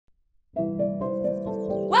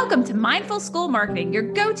Welcome to Mindful School Marketing, your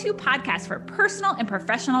go-to podcast for personal and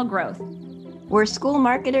professional growth. We're school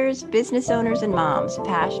marketers, business owners, and moms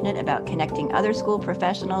passionate about connecting other school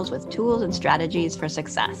professionals with tools and strategies for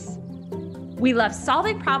success. We love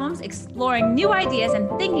solving problems, exploring new ideas, and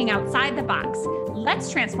thinking outside the box.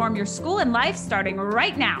 Let's transform your school and life starting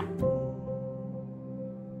right now.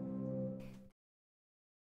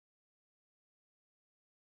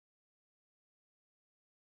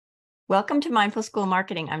 Welcome to Mindful School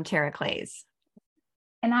Marketing. I'm Tara Clays.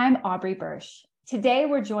 And I'm Aubrey Bursch. Today,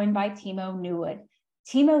 we're joined by Timo Newwood.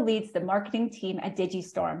 Timo leads the marketing team at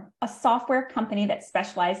Digistorm, a software company that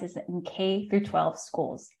specializes in K-12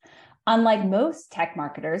 schools. Unlike most tech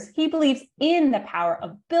marketers, he believes in the power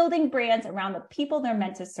of building brands around the people they're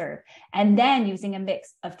meant to serve, and then using a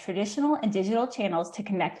mix of traditional and digital channels to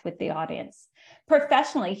connect with the audience.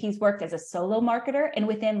 Professionally, he's worked as a solo marketer and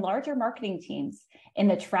within larger marketing teams in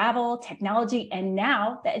the travel, technology, and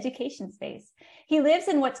now the education space. He lives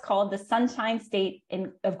in what's called the Sunshine State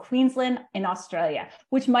of Queensland in Australia,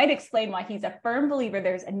 which might explain why he's a firm believer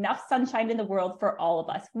there's enough sunshine in the world for all of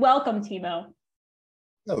us. Welcome, Timo.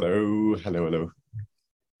 Hello.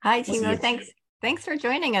 Hi, Timo. Thanks for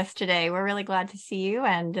joining us today. We're really glad to see you,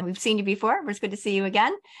 and we've seen you before, but it's good to see you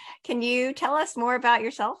again. Can you tell us more about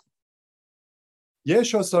yourself? Yeah,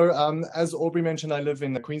 sure. So as Aubrey mentioned, I live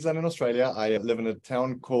in Queensland in Australia. I live in a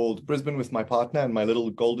town called Brisbane with my partner and my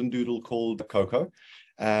little golden doodle called Coco.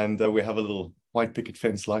 And we have a little white picket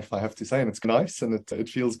fence life, I have to say, and it's nice and it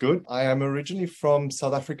feels good. I am originally from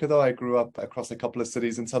South Africa, though. I grew up across a couple of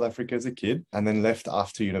cities in South Africa as a kid and then left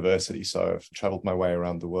after university. So I've traveled my way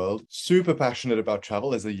around the world. Super passionate about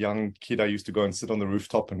travel. As a young kid, I used to go and sit on the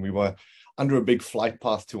rooftop, and we were under a big flight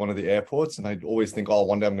path to one of the airports. And I'd always think,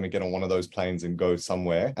 one day I'm going to get on one of those planes and go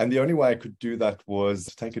somewhere. And the only way I could do that was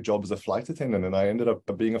to take a job as a flight attendant. And I ended up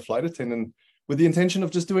being a flight attendant with the intention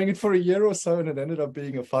of just doing it for a year or so. And it ended up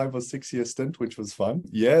being a 5 or 6 year stint, which was fun.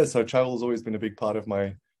 Yeah, so travel has always been a big part of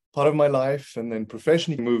my life. And then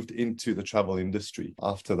professionally moved into the travel industry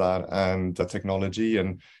after that, and technology.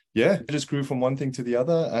 And yeah, I just grew from one thing to the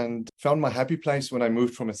other and found my happy place when I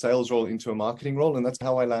moved from a sales role into a marketing role. And that's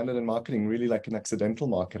how I landed in marketing, really like an accidental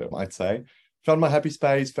marketer, I'd say. Found my happy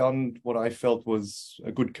space, found what I felt was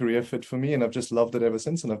a good career fit for me. And I've just loved it ever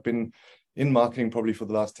since. And I've been in marketing probably for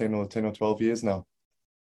the last 10 or 12 years now.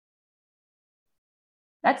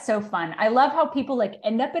 That's so fun. I love how people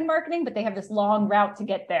end up in marketing, but they have this long route to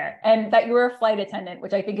get there. And that you were a flight attendant,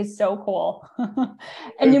 which I think is so cool.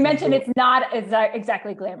 And you mentioned it's not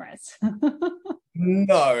exactly glamorous.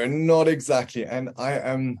 No, not exactly. And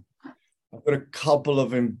I've got a couple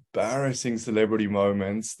of embarrassing celebrity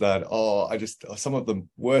moments that some of the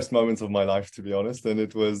worst moments of my life, to be honest. And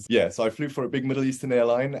it was, so I flew for a big Middle Eastern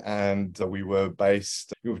airline, and we were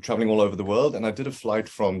traveling all over the world. And I did a flight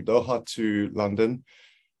from Doha to London.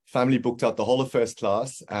 Family booked out the whole of first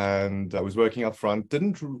class, and I was working up front,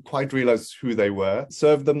 didn't quite realize who they were,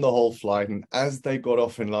 served them the whole flight. And as they got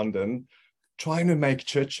off in London, trying to make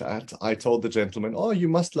chit chat, I told the gentleman, you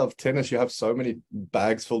must love tennis. You have so many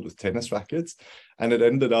bags filled with tennis rackets. And it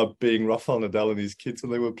ended up being Rafael Nadal and his kids,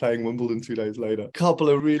 and they were playing Wimbledon 2 days later. Couple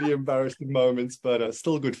of really embarrassing moments, but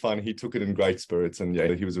still good fun. He took it in great spirits, and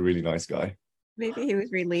he was a really nice guy. Maybe he was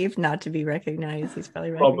relieved not to be recognized. He's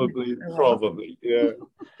probably Probably, yeah.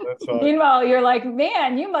 That's right. Meanwhile, you're like,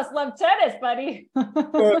 man, you must love tennis, buddy.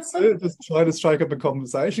 That's it. Just trying to strike up a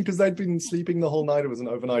conversation because they'd been sleeping the whole night. It was an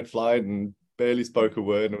overnight flight and barely spoke a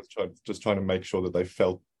word. And I was just trying to make sure that they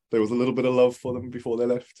felt there was a little bit of love for them before they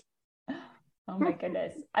left. Oh my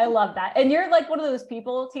goodness, I love that. And you're like one of those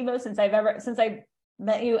people, Timo, since I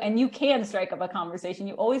met you, and you can strike up a conversation.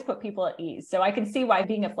 You always put people at ease. So I can see why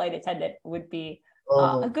being a flight attendant would be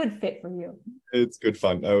a good fit for you. It's good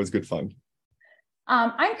fun. It was good fun.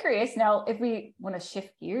 I'm curious now, if we want to shift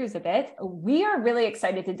gears a bit, we are really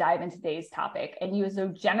excited to dive into today's topic. And you so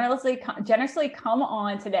generously come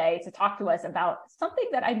on today to talk to us about something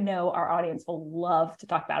that I know our audience will love to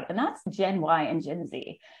talk about, and that's Gen Y and Gen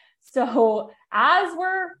Z. So as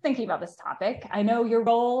we're thinking about this topic, I know your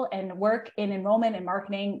role and work in enrollment and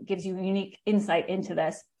marketing gives you unique insight into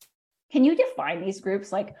this. Can you define these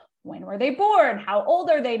groups? Like, when were they born? How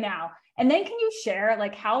old are they now? And then can you share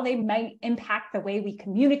how they might impact the way we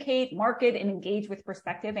communicate, market, and engage with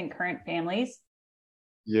prospective and current families?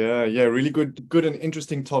 Yeah, really good and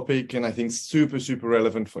interesting topic. And I think super, super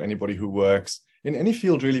relevant for anybody who works in any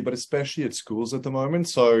field really, but especially at schools at the moment.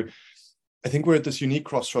 So I think we're at this unique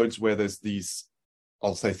crossroads where there's these,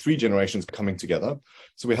 I'll say, 3 generations coming together.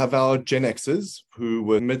 So we have our Gen Xers who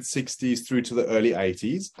were mid-60s through to the early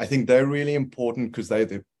 80s. I think they're really important because they're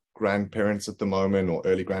the grandparents at the moment, or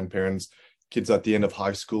early grandparents, kids at the end of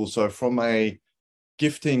high school. So from a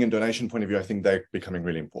gifting and donation point of view, I think they're becoming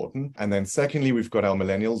really important. And then secondly, we've got our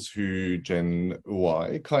millennials who Gen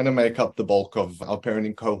Y kind of make up the bulk of our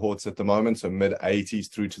parenting cohorts at the moment. So mid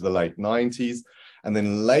 80s through to the late 90s, and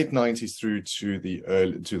then late 90s through to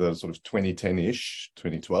the sort of 2010-ish,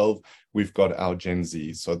 2012, we've got our Gen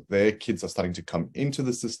Z. So their kids are starting to come into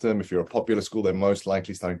the system. If you're a popular school, they're most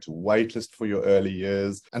likely starting to waitlist for your early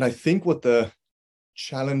years. And I think what the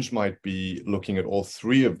challenge might be looking at all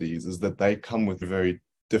three of these is that they come with very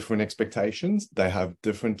different expectations. They have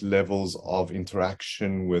different levels of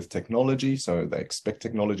interaction with technology, so they expect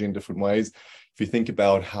technology in different ways. If you think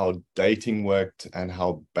about how dating worked and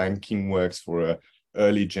how banking works for a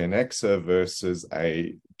early Gen Xer versus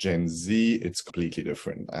a Gen Z, it's completely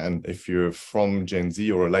different. And if you're from Gen Z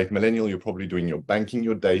or a late millennial, you're probably doing your banking,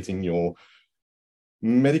 your dating, your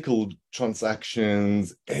medical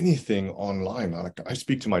transactions, anything online. Like, I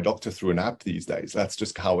speak to my doctor through an app these days. That's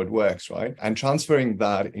just how it works, right? And transferring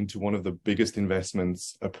that into one of the biggest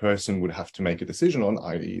investments a person would have to make a decision on,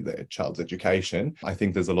 i.e. their child's education, I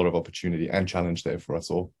think there's a lot of opportunity and challenge there for us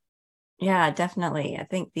all. Yeah, definitely. I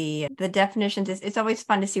think the definitions it's always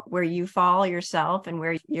fun to see where you fall yourself and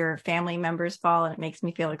where your family members fall. And it makes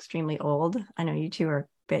me feel extremely old. I know you two are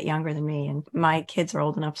bit younger than me, and my kids are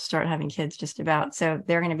old enough to start having kids just about, so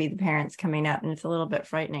they're going to be the parents coming up, and it's a little bit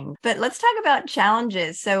frightening. But let's talk about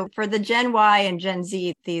challenges. So for the Gen Y and Gen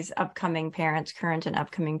Z, these upcoming parents, current and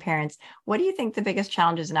upcoming parents, what do you think the biggest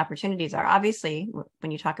challenges and opportunities are? Obviously,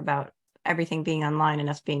 when you talk about everything being online and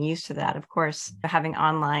us being used to that, of course, having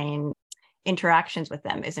online interactions with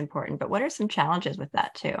them is important, but what are some challenges with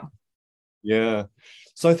that too? Yeah,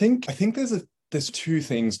 so I think there's two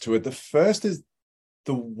things to it. The first is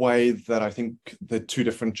the way that I think the two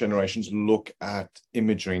different generations look at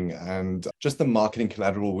imaging and just the marketing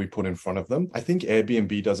collateral we put in front of them. I think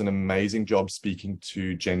Airbnb does an amazing job speaking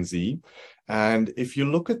to Gen Z. And if you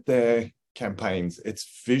look at their campaigns,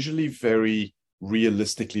 it's visually very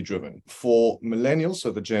realistically driven. For millennials, so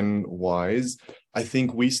the Gen Ys, I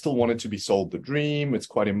think we still wanted to be sold the dream. It's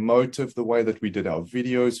quite emotive, the way that we did our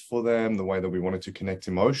videos for them, the way that we wanted to connect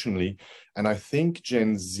emotionally. And I think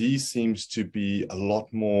Gen Z seems to be a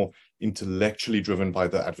lot more intellectually driven by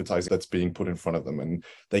the advertising that's being put in front of them. And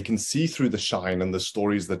they can see through the shine and the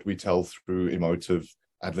stories that we tell through emotive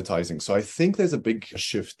advertising. So I think there's a big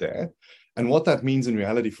shift there. And what that means in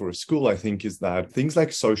reality for a school, I think, is that things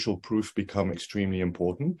like social proof become extremely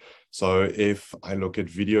important. So if I look at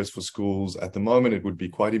videos for schools at the moment, it would be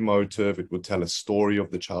quite emotive. It would tell a story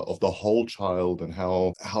of the child, of the whole child, and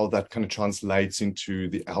how that kind of translates into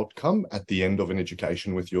the outcome at the end of an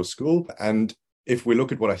education with your school. And if we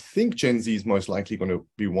look at what I think Gen Z is most likely going to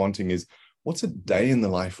be wanting is, what's a day in the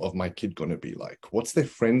life of my kid going to be like? What's their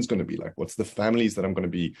friends going to be like? What's the families that I'm going to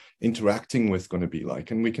be interacting with going to be like?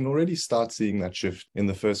 And we can already start seeing that shift in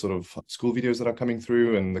the first sort of school videos that are coming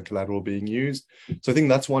through and the collateral being used. So I think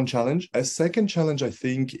that's one challenge. A second challenge, I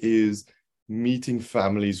think, is meeting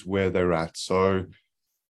families where they're at. So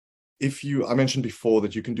I mentioned before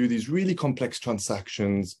that you can do these really complex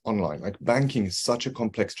transactions online. Like banking is such a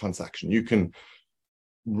complex transaction. You can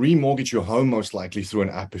remortgage your home most likely through an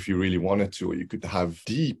app if you really wanted to, or you could have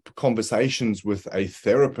deep conversations with a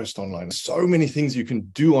therapist online. So many things you can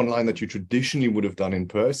do online that you traditionally would have done in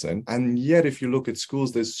person. And yet, if you look at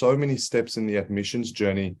schools, there's so many steps in the admissions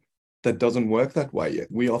journey that doesn't work that way yet.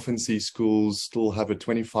 We often see schools still have a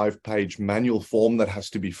 25-page manual form that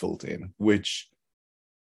has to be filled in, which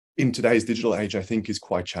in today's digital age, I think is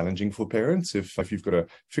quite challenging for parents if you've got to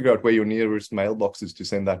figure out where your nearest mailbox is to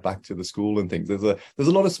send that back to the school and things. There's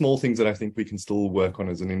a lot of small things that I think we can still work on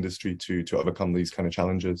as an industry to overcome these kind of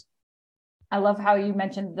challenges. I love how you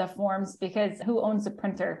mentioned the forms, because who owns a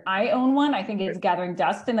printer? I own one. I think it's gathering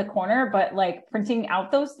dust in the corner, but like printing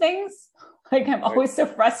out those things, like I'm always so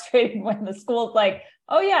frustrated when the school's like,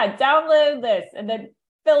 oh yeah, download this and then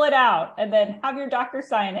fill it out and then have your doctor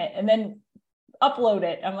sign it and then upload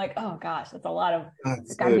it. I'm like, oh gosh, that's a lot of,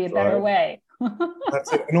 there's got to be a better way.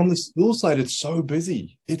 That's it. And on the school side, it's so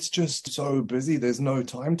busy. It's just so busy. There's no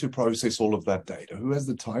time to process all of that data. Who has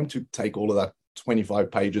the time to take all of that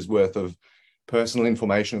 25 pages worth of personal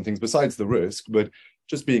information and things besides the risk? But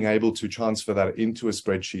just being able to transfer that into a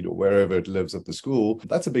spreadsheet or wherever it lives at the school,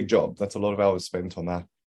 that's a big job. That's a lot of hours spent on that.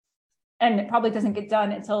 And it probably doesn't get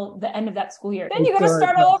done until the end of that school year. Then you got to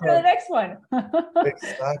start all over the next one.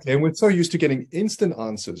 Exactly. And we're so used to getting instant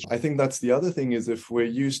answers. I think that's the other thing, is if we're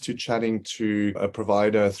used to chatting to a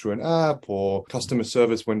provider through an app or customer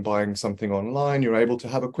service when buying something online, you're able to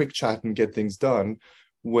have a quick chat and get things done.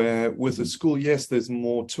 Where with a school, yes, there's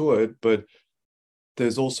more to it, but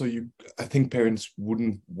there's also I think parents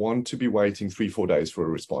wouldn't want to be waiting 3-4 days for a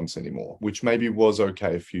response anymore, which maybe was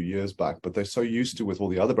okay a few years back, but they're so used to, with all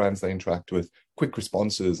the other brands they interact with, quick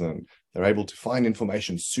responses, and they're able to find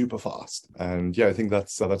information super fast. And yeah, I think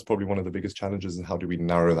that's probably one of the biggest challenges, and how do we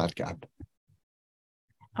narrow that gap?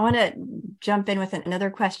 I want to jump in with another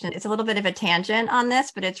question. It's a little bit of a tangent on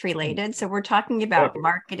this, but it's related. So we're talking about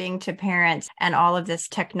marketing to parents and all of this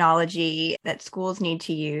technology that schools need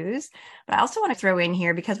to use. But I also want to throw in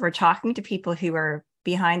here, because we're talking to people who are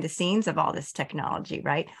behind the scenes of all this technology,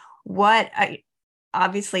 right?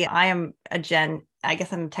 Obviously, I'm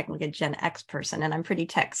technically a Gen X person, and I'm pretty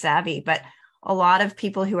tech savvy, but a lot of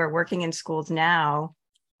people who are working in schools now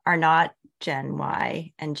are not Gen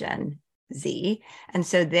Y and Gen Z. And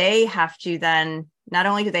so they have to then, not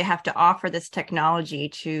only do they have to offer this technology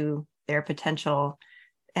to their potential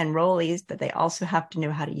enrollees, but they also have to know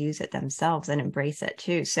how to use it themselves and embrace it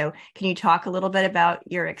too. So can you talk a little bit about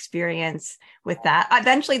your experience with that?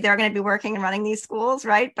 Eventually they're going to be working and running these schools,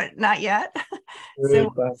 right? But not yet.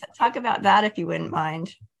 So talk about that, if you wouldn't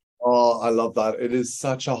mind. Oh, I love that. It is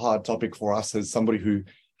such a hard topic for us as somebody who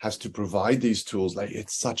has to provide these tools. Like,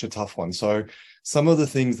 it's such a tough one. So some of the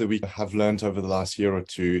things that we have learned over the last year or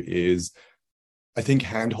two is, I think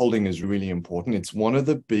hand-holding is really important. It's one of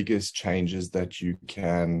the biggest changes that you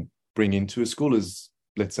can bring into a school is,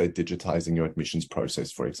 let's say, digitizing your admissions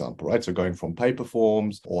process, for example, right? So going from paper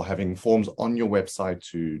forms or having forms on your website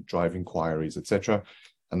to drive inquiries, etc.,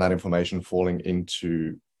 and that information falling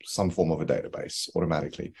into some form of a database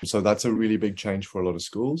automatically. So that's a really big change for a lot of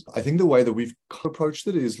schools. I think the way that we've approached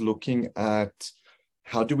it is looking at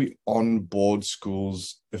how do we onboard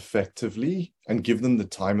schools effectively and give them the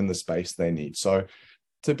time and the space they need. So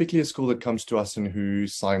typically a school that comes to us and who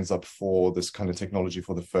signs up for this kind of technology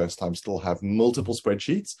for the first time still have multiple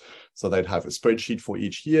spreadsheets. So they'd have a spreadsheet for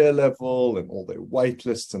each year level and all their wait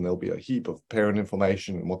lists, and there'll be a heap of parent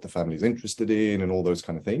information and what the family's interested in and all those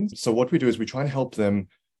kind of things. So what we do is we try and help them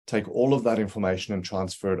take all of that information and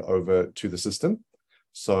transfer it over to the system,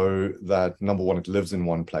 so that, number one, it lives in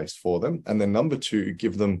one place for them. And then number two,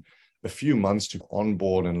 give them a few months to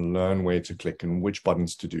onboard and learn where to click and which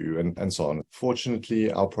buttons to do and so on.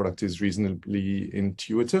 Fortunately, our product is reasonably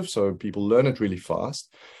intuitive, so people learn it really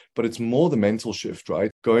fast. But it's more the mental shift,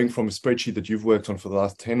 right? Going from a spreadsheet that you've worked on for the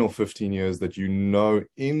last 10 or 15 years that you know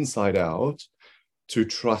inside out, to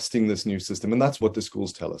trusting this new system. And that's what the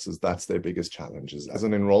schools tell us, is that's their biggest challenge, is as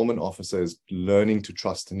an enrollment officer, is learning to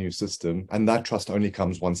trust a new system. And that trust only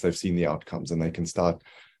comes once they've seen the outcomes and they can start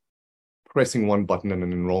pressing one button and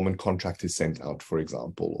an enrollment contract is sent out, for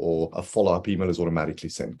example, or a follow-up email is automatically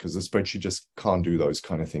sent, because the spreadsheet just can't do those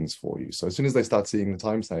kind of things for you. So as soon as they start seeing the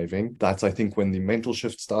time saving, that's, I think, when the mental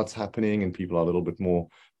shift starts happening and people are a little bit more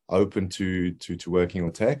open to working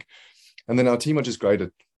on tech. And then our team are just great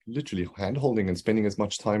at literally hand-holding and spending as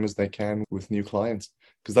much time as they can with new clients,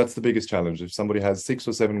 because that's the biggest challenge. If somebody has 6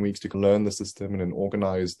 or 7 weeks to learn the system in an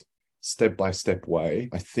organized, step-by-step way,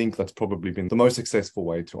 I think that's probably been the most successful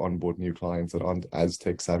way to onboard new clients that aren't as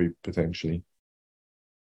tech-savvy potentially.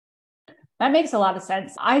 That makes a lot of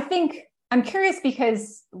sense. I think I'm curious,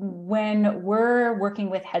 because when we're working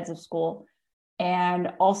with heads of school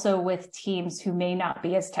and also with teams who may not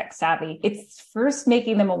be as tech savvy, it's first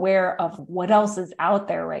making them aware of what else is out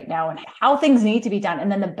there right now and how things need to be done.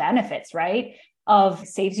 And then the benefits, right, of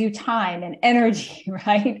saves you time and energy,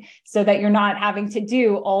 right? So that you're not having to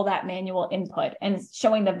do all that manual input, and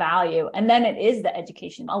showing the value. And then it is the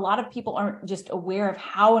education. A lot of people aren't just aware of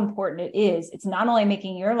how important it is. It's not only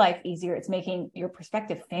making your life easier, it's making your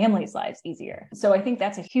prospective families' lives easier. So I think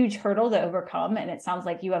that's a huge hurdle to overcome. And it sounds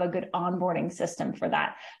like you have a good onboarding system for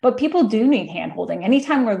that. But people do need handholding.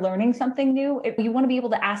 Anytime we're learning something new, you want to be able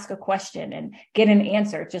to ask a question and get an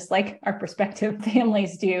answer, just like our prospective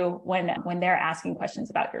families do when they're asking questions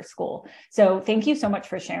about your school. So thank you so much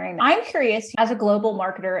for sharing. I'm curious, as a global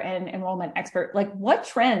marketer and enrollment expert, like, what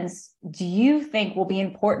trends do you think will be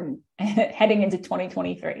important heading into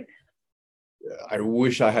 2023? I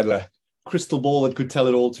wish I had a crystal ball that could tell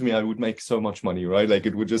it all to me. I would make so much money, right? Like,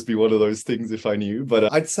 it would just be one of those things if I knew.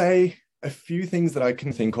 But I'd say a few things that I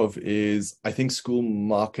can think of is, I think school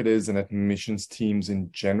marketers and admissions teams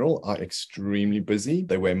in general are extremely busy.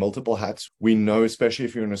 They wear multiple hats. We know, especially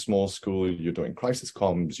if you're in a small school, you're doing crisis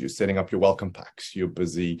comms, you're setting up your welcome packs, you're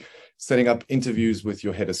busy setting up interviews with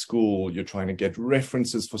your head of school, you're trying to get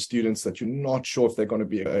references for students that you're not sure if they're going to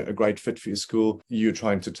be a great fit for your school, you're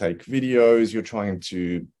trying to take videos, you're trying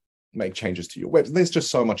to make changes to your website. There's just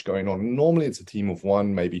so much going on. Normally it's a team of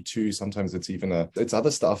 1, maybe 2. Sometimes it's even it's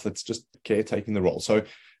other stuff that's just caretaking the role. So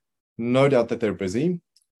no doubt that they're busy.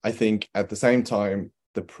 I think at the same time,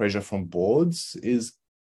 the pressure from boards is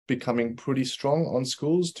becoming pretty strong on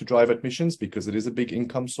schools to drive admissions because it is a big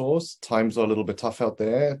income source. Times are a little bit tough out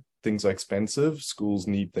there. Things are expensive. Schools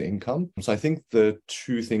need the income. So I think the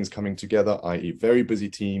two things coming together, i.e. very busy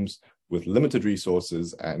teams with limited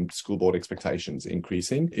resources and school board expectations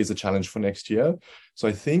increasing, is a challenge for next year. So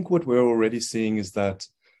I think what we're already seeing is that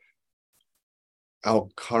our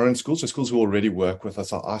current schools, so schools who already work with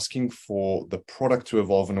us, are asking for the product to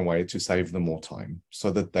evolve in a way to save them more time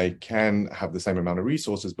so that they can have the same amount of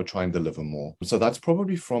resources but try and deliver more. So that's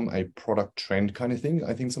probably from a product trend kind of thing.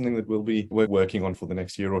 I think something that we're working on for the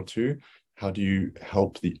next year or two. How do you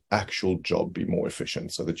help the actual job be more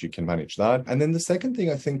efficient so that you can manage that? And then the second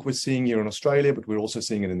thing I think we're seeing here in Australia, but we're also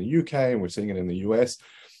seeing it in the UK and we're seeing it in the US,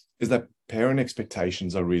 is that parent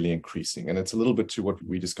expectations are really increasing. And it's a little bit to what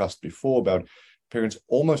we discussed before about parents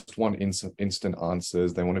almost want instant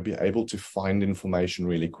answers. They want to be able to find information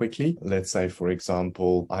really quickly. Let's say, for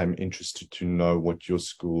example, I'm interested to know what your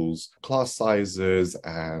school's class sizes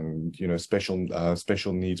and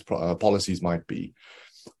special needs policies might be.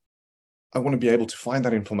 I want to be able to find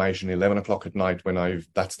that information 11 o'clock at night when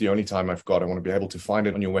that's the only time I've got. I want to be able to find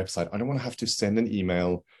it on your website. I don't want to have to send an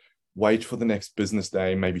email, wait for the next business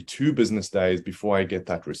day, maybe 2 business days before I get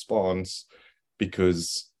that response,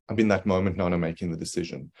 because I'm in that moment now and I'm making the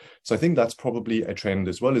decision. So I think that's probably a trend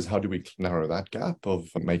as well, is how do we narrow that gap of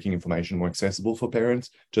making information more accessible for parents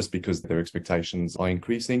just because their expectations are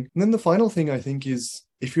increasing. And then the final thing I think is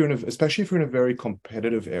especially if you're in a very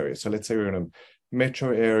competitive area. So let's say we're in a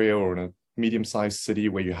metro area or in a medium-sized city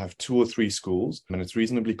where you have 2 or 3 schools and it's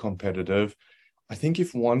reasonably competitive. I think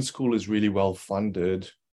if one school is really well funded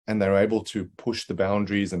and they're able to push the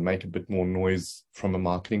boundaries and make a bit more noise from a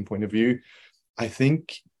marketing point of view, I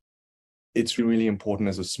think it's really important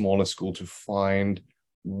as a smaller school to find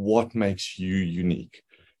what makes you unique.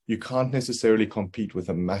 You can't necessarily compete with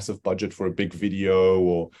a massive budget for a big video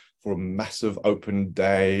or for a massive open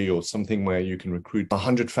day or something where you can recruit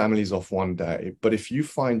 100 families off one day. But if you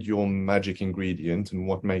find your magic ingredient and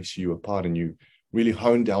what makes you apart and you really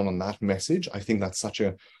hone down on that message, I think that's such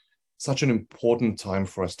an important time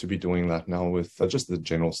for us to be doing that now with just the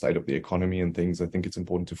general state of the economy and things. I think it's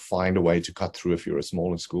important to find a way to cut through if you're a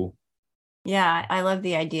smaller school. Yeah, I love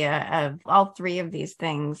the idea of all 3 of these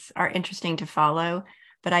things are interesting to follow,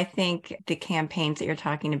 but I think the campaigns that you're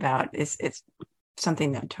talking about it's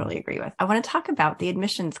something that I totally agree with. I want to talk about the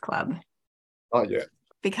Admissions Club. Oh, yeah.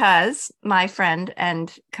 Because my friend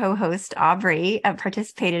and co-host Aubrey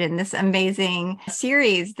participated in this amazing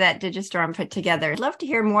series that Digistorm put together. I'd love to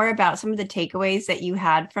hear more about some of the takeaways that you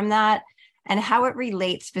had from that and how it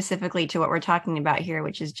relates specifically to what we're talking about here,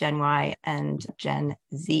 which is Gen Y and Gen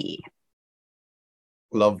Z.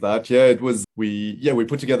 Love that. Yeah, we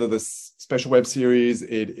put together this special web series.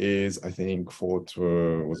 It is, I think,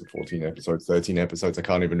 14 episodes, 13 episodes. I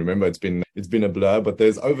can't even remember. It's been a blur, but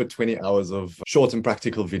there's over 20 hours of short and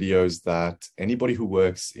practical videos that anybody who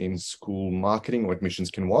works in school marketing or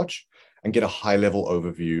admissions can watch and get a high-level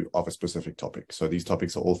overview of a specific topic. So these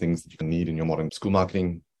topics are all things that you can need in your modern school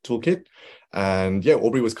marketing toolkit. And yeah,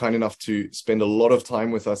 Aubrey was kind enough to spend a lot of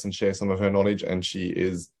time with us and share some of her knowledge, and she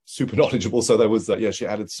is super knowledgeable. So that was she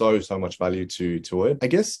added so much value to it. I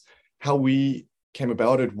guess how we came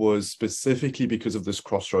about it was specifically because of this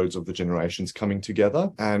crossroads of the generations coming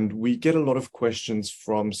together, and we get a lot of questions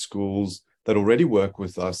from schools that already work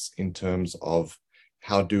with us in terms of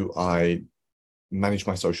how do I manage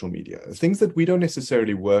my social media, things that we don't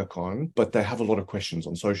necessarily work on, but they have a lot of questions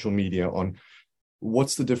on social media on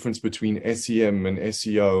what's the difference between SEM and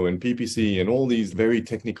SEO and PPC and all these very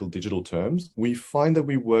technical digital terms. We find that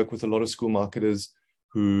we work with a lot of school marketers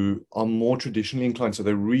who are more traditionally inclined. So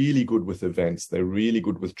they're really good with events. They're really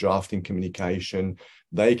good with drafting communication.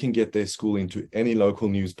 They can get their school into any local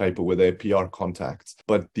newspaper with their PR contacts.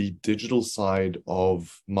 But the digital side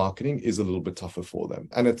of marketing is a little bit tougher for them.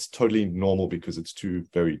 And it's totally normal because it's 2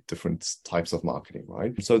 very different types of marketing,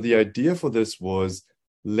 right? So the idea for this was,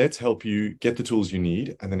 let's help you get the tools you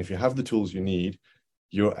need. And then if you have the tools you need,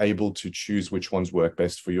 you're able to choose which ones work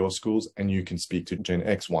best for your schools. And you can speak to Gen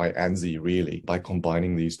X, Y, and Z really by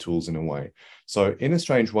combining these tools in a way. So in a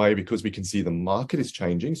strange way, because we can see the market is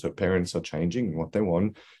changing, so parents are changing what they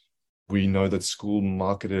want, we know that school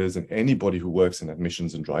marketers and anybody who works in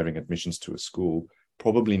admissions and driving admissions to a school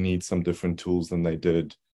probably needs some different tools than they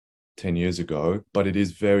did 10 years ago, but it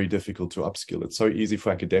is very difficult to upskill. It's so easy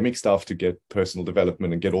for academic staff to get personal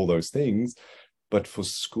development and get all those things. But for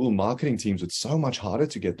school marketing teams, it's so much harder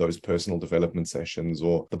to get those personal development sessions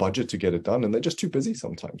or the budget to get it done. And they're just too busy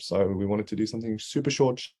sometimes. So we wanted to do something super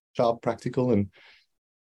short, sharp, practical. And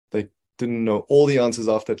they didn't know all the answers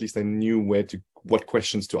after, at least they knew where to what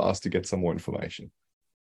questions to ask to get some more information.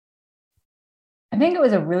 I think it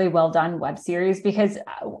was a really well done web series, because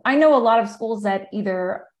I know a lot of schools that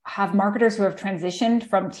either have marketers who have transitioned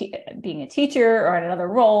from being a teacher or in another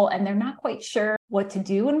role, and they're not quite sure what to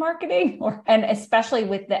do in marketing, and especially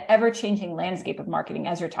with the ever-changing landscape of marketing,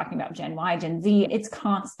 as you're talking about Gen Y, Gen Z, it's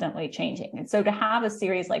constantly changing. And so to have a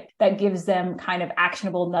series like that gives them kind of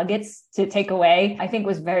actionable nuggets to take away, I think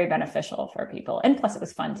was very beneficial for people. And plus it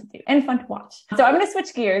was fun to do and fun to watch. So I'm going to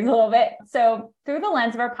switch gears a little bit. So through the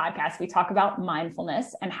lens of our podcast, we talk about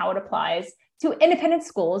mindfulness and how it applies to independent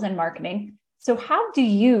schools and marketing. So how do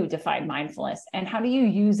you define mindfulness, and how do you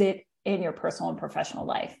use it in your personal and professional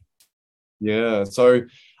life? Yeah, so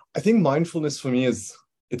I think mindfulness for me it's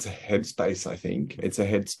a headspace. I think it's a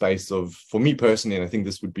headspace of, for me personally, and I think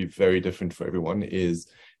this would be very different for everyone,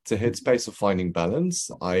 it's a headspace of finding balance.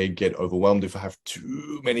 I get overwhelmed if I have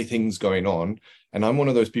too many things going on. And I'm one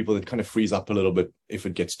of those people that kind of freeze up a little bit if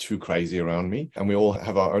it gets too crazy around me. And we all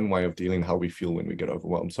have our own way of dealing how we feel when we get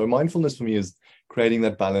overwhelmed. So mindfulness for me is creating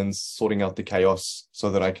that balance, sorting out the chaos so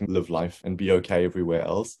that I can live life and be okay everywhere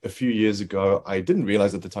else. A few years ago, I didn't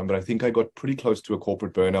realize at the time, but I think I got pretty close to a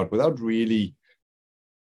corporate burnout without really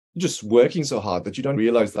just working so hard that you don't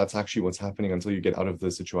realize that's actually what's happening until you get out of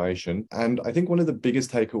the situation. And I think one of the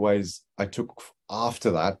biggest takeaways I took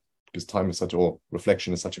after that, because time is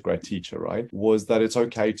reflection is such a great teacher, right, was that it's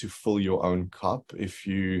okay to fill your own cup. If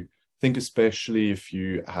you think, especially if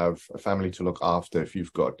you have a family to look after, if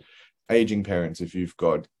you've got aging parents, if you've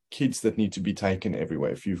got kids that need to be taken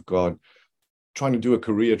everywhere, if you've got trying to do a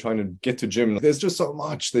career, trying to get to gym, there's just so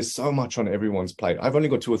much. There's so much on everyone's plate. I've only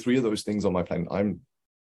got 2 or 3 of those things on my plate. I'm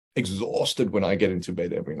exhausted when I get into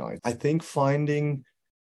bed every night. I think finding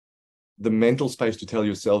the mental space to tell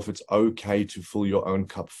yourself it's okay to fill your own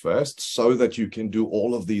cup first so that you can do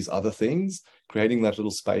all of these other things, creating that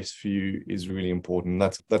little space for you is really important.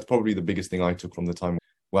 That's probably the biggest thing I took from the time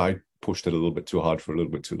where I pushed it a little bit too hard for a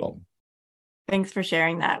little bit too long. Thanks for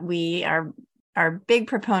sharing that. We are big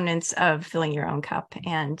proponents of filling your own cup.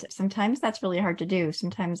 And sometimes that's really hard to do.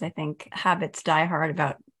 Sometimes I think habits die hard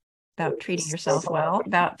about treating yourself well,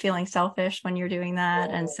 about feeling selfish when you're doing that.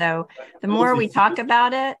 And so the more we talk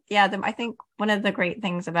about it, I think one of the great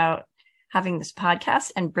things about having this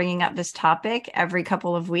podcast and bringing up this topic every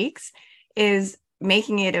couple of weeks is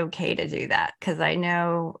making it okay to do that. Because I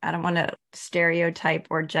know I don't want to stereotype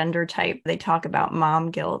or gender type. They talk about mom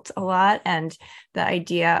guilt a lot. And the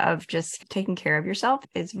idea of just taking care of yourself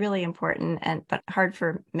is really important, but hard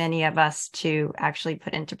for many of us to actually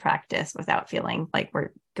put into practice without feeling like we're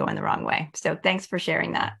going the wrong way. So thanks for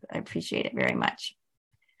sharing that. I appreciate it very much.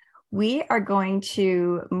 We are going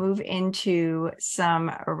to move into some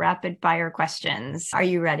rapid fire questions. Are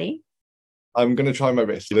you ready? I'm going to try my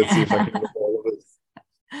best. Let's see if I can get all of this.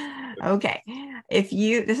 Okay.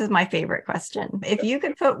 This is my favorite question. If you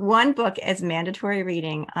could put one book as mandatory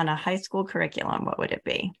reading on a high school curriculum, what would it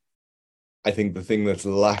be? I think the thing that's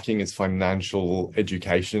lacking is financial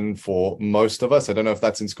education for most of us. I don't know if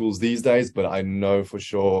that's in schools these days, but I know for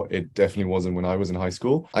sure it definitely wasn't when I was in high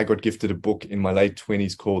school. I got gifted a book in my late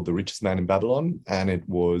 20s called The Richest Man in Babylon, and it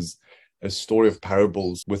was a story of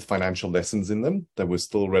parables with financial lessons in them that were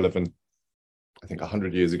still relevant, I think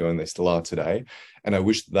 100 years ago, and they still are today. And I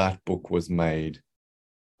wish that book was made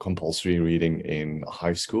compulsory reading in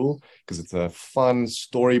high school, because it's a fun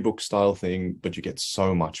storybook style thing, but you get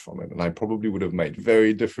so much from it. And I probably would have made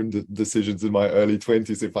very different decisions in my early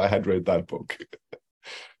 20s if I had read that book.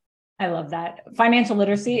 I love that. Financial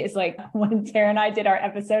literacy is like when Tara and I did our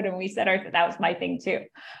episode and we said that was my thing too.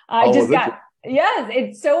 Yes,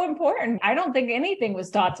 it's so important. I don't think anything was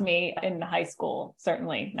taught to me in high school,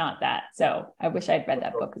 certainly not that. So I wish I'd read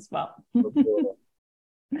that book as well.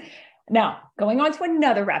 Now, going on to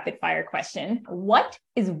another rapid fire question. What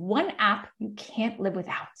is one app you can't live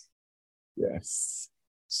without? Yes.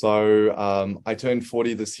 So I turned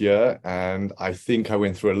 40 this year, and I think I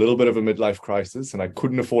went through a little bit of a midlife crisis, and I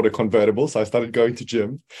couldn't afford a convertible. So I started going to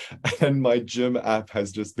gym, and my gym app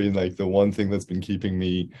has just been like the one thing that's been keeping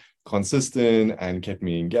me consistent and kept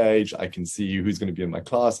me engaged. I can see who's going to be in my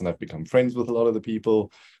class, and I've become friends with a lot of the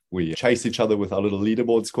people. We chase each other with our little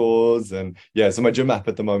leaderboard scores. And so my gym app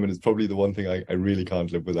at the moment is probably the one thing I really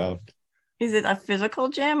can't live without. Is it a physical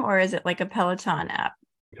gym or is it like a Peloton app?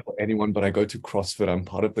 Anyone, but I go to CrossFit. I'm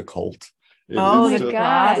part of the cult. The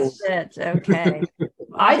CrossFit. Okay.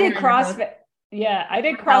 I did CrossFit. Yeah, I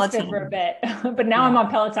did CrossFit for a bit, but now I'm on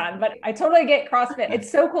Peloton. But I totally get CrossFit.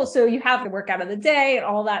 It's so cool. So you have the workout of the day and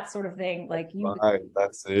all that sort of thing. Right,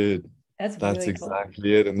 that's it. That's really cool.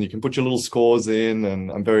 Exactly it. And you can put your little scores in.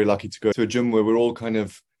 And I'm very lucky to go to a gym where we're all kind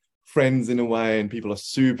of friends in a way, and people are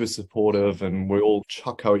super supportive, and we all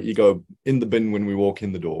chuck our ego in the bin when we walk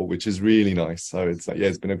in the door, which is really nice. So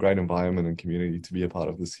it's been a great environment and community to be a part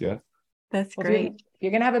of this year. That's great. If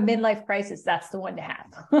you're going to have a midlife crisis, that's the one to have.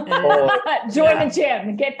 Join the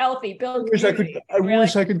gym, get healthy, build community. I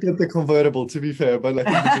wish I could get the convertible, to be fair, but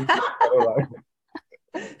I think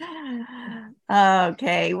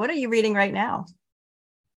Okay, what are you reading right now?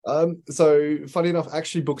 So funny enough,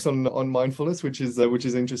 actually books on mindfulness, which is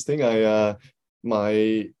interesting.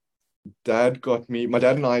 My dad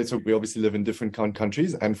and I, so we obviously live in different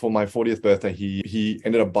countries, and for my 40th birthday, he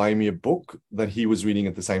ended up buying me a book that he was reading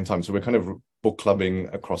at the same time. So we're kind of book clubbing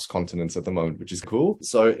across continents at the moment, which is cool.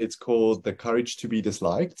 So it's called The Courage to Be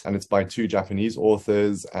Disliked, and it's by 2 Japanese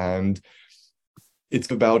authors, and it's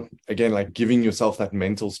about, again, like giving yourself that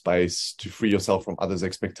mental space to free yourself from others'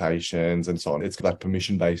 expectations and so on. It's that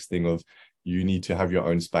permission-based thing of you need to have your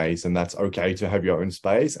own space, and that's okay to have your own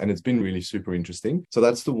space. And it's been really super interesting. So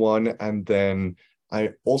that's the one. And then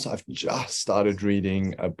I've just started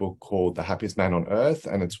reading a book called The Happiest Man on Earth,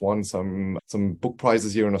 and it's won some book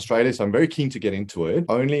prizes here in Australia. So I'm very keen to get into it.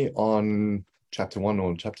 Only on chapter 1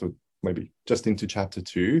 or maybe just into chapter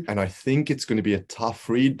 2. And I think it's going to be a tough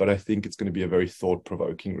read, but I think it's going to be a very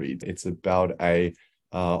thought-provoking read. It's about a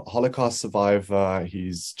Holocaust survivor.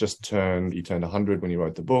 He turned 100 when he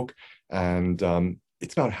wrote the book. And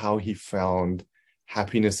it's about how he found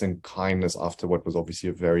happiness and kindness after what was obviously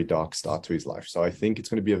a very dark start to his life. So I think it's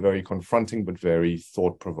going to be a very confronting, but very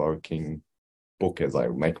thought-provoking book as I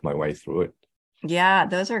make my way through it. Yeah,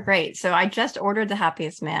 those are great. So I just ordered The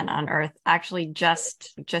Happiest Man on Earth, actually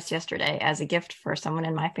just yesterday, as a gift for someone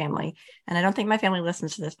in my family. And I don't think my family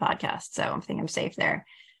listens to this podcast, so I think I'm safe there.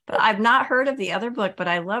 But I've not heard of the other book, but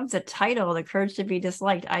I love the title, The Courage to Be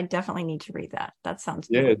Disliked. I definitely need to read that. That sounds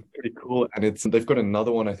cool. Yeah, it's pretty cool. And they've got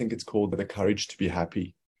another one, I think it's called The Courage to Be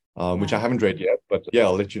Happy, which I haven't read yet. But yeah,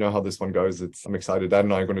 I'll let you know how this one goes. I'm excited. Dad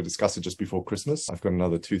and I are going to discuss it just before Christmas. I've got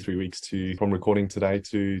another 2-3 weeks from recording today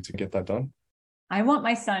to get that done. I want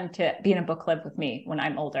my son to be in a book club with me when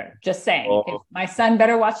I'm older. Just saying. My son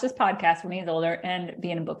better watch this podcast when he's older and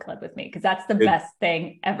be in a book club with me, because that's the best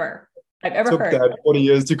thing ever I've ever heard. It took Dad 40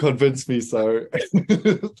 years to convince me, so.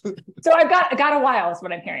 So I got a while is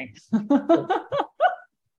what I'm hearing.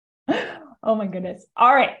 Oh my goodness.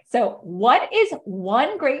 All right. So what is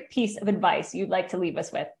one great piece of advice you'd like to leave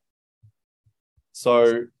us with?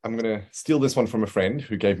 So I'm going to steal this one from a friend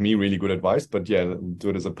who gave me really good advice, but yeah, do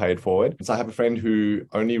it as a paid forward. So I have a friend who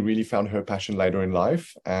only really found her passion later in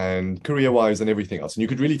life and career-wise and everything else. And you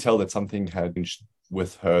could really tell that something had changed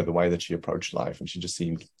with her, the way that she approached life. And she just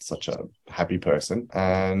seemed such a happy person.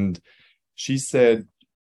 And she said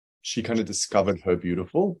she kind of discovered her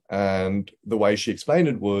beautiful. And the way she explained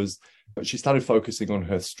it was, but she started focusing on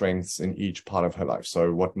her strengths in each part of her life.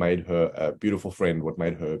 So what made her a beautiful friend, what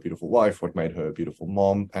made her a beautiful wife, what made her a beautiful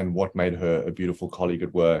mom, and what made her a beautiful colleague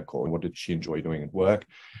at work, or what did she enjoy doing at work.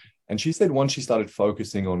 And she said once she started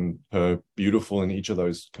focusing on her beautiful in each of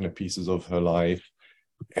those kind of pieces of her life,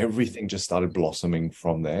 everything just started blossoming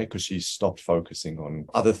from there, because she stopped focusing on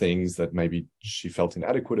other things that maybe she felt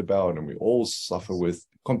inadequate about. And we all suffer with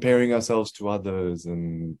comparing ourselves to others,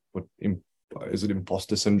 and what is it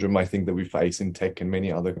imposter syndrome, I think, that we face in tech and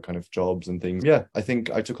many other kind of jobs and things. Yeah, I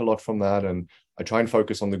think I took a lot from that, and I try and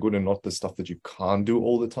focus on the good and not the stuff that you can't do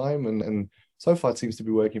all the time. And so far it seems to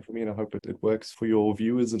be working for me, and I hope it works for your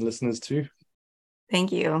viewers and listeners too.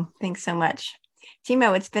 Thank you. Thanks so much.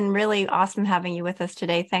 Timo, it's been really awesome having you with us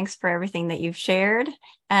today. Thanks for everything that you've shared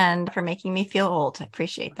and for making me feel old. I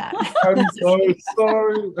appreciate that. I'm so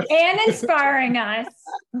sorry. And inspiring us.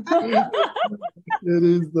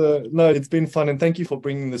 It's been fun. And thank you for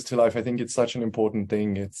bringing this to life. I think it's such an important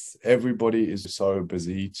thing. Everybody is so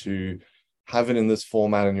busy to have it in this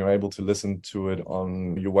format, and you're able to listen to it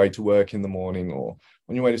on your way to work in the morning or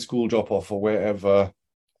on your way to school drop off or wherever.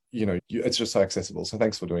 It's just so accessible. So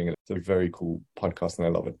thanks for doing it. It's a very cool podcast and I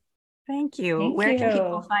love it. Thank you. Where can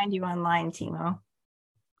people find you online, Timo?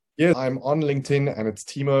 Yeah, I'm on LinkedIn and it's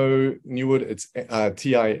Timo Nieuwood. It's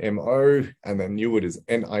Timo, and then Nieuwood is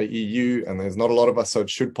Nieu, and there's not a lot of us, so it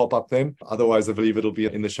should pop up then. Otherwise, I believe it'll be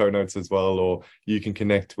in the show notes as well, or you can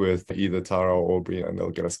connect with either Tara or Aubrey and they'll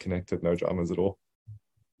get us connected. No dramas at all.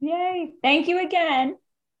 Yay. Thank you again.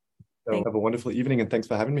 So have a wonderful evening and thanks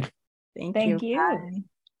for having me. Thank you. Bye.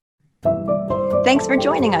 Thanks for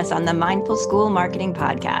joining us on the Mindful School Marketing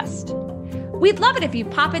Podcast. We'd love it if you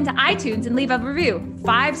pop into iTunes and leave a review,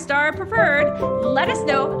 5-star preferred. Let us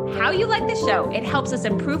know how you like the show. It helps us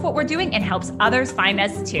improve what we're doing and helps others find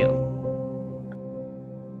us too.